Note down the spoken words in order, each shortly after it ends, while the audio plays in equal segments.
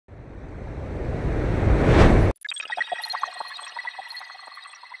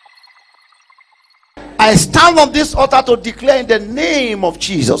I stand on this altar to declare in the name of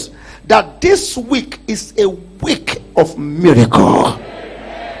Jesus that this week is a week of miracle.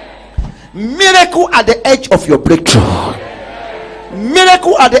 Miracle at the edge of your breakthrough.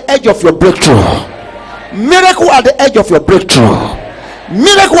 Miracle at the edge of your breakthrough. Miracle at the edge of your breakthrough.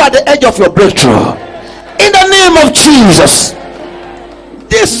 Miracle at the edge of your breakthrough. In the name of Jesus.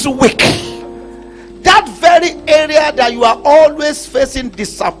 This week, that very area that you are always facing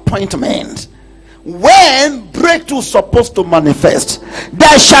disappointment, when breakthrough is supposed to manifest,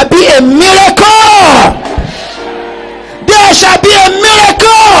 there shall be a miracle. There shall be a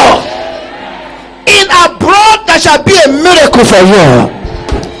miracle. In abroad, there shall be a miracle for you.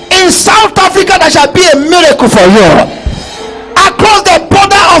 In South Africa, there shall be a miracle for you. Across the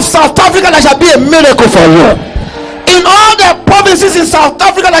border of South Africa, there shall be a miracle for you. In all the provinces in South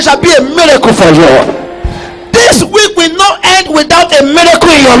Africa, there shall be a miracle for you. This week will not end without a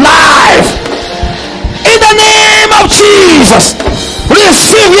miracle in your life. In the name of Jesus,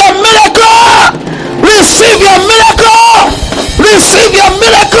 receive your miracle. Receive your miracle. Receive your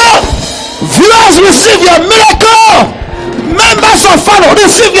miracle. Viewers, receive your miracle. Members of Pharaoh,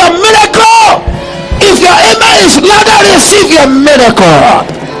 receive your miracle. If your amen is louder, receive your miracle.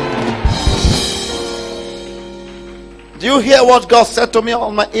 Do you hear what God said to me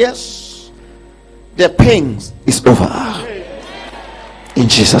on my ears? The pain is over. In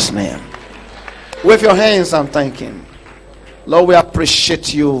Jesus' name. Wave your hands and thank Him. Lord, we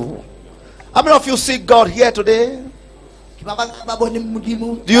appreciate you. How many of you see God here today?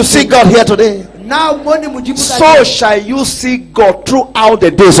 Do you see God here today? So shall you see God throughout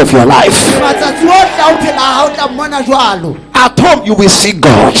the days of your life. At home you will see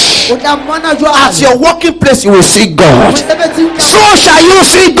God. At your working place you will see God. So shall you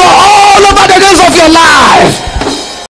see God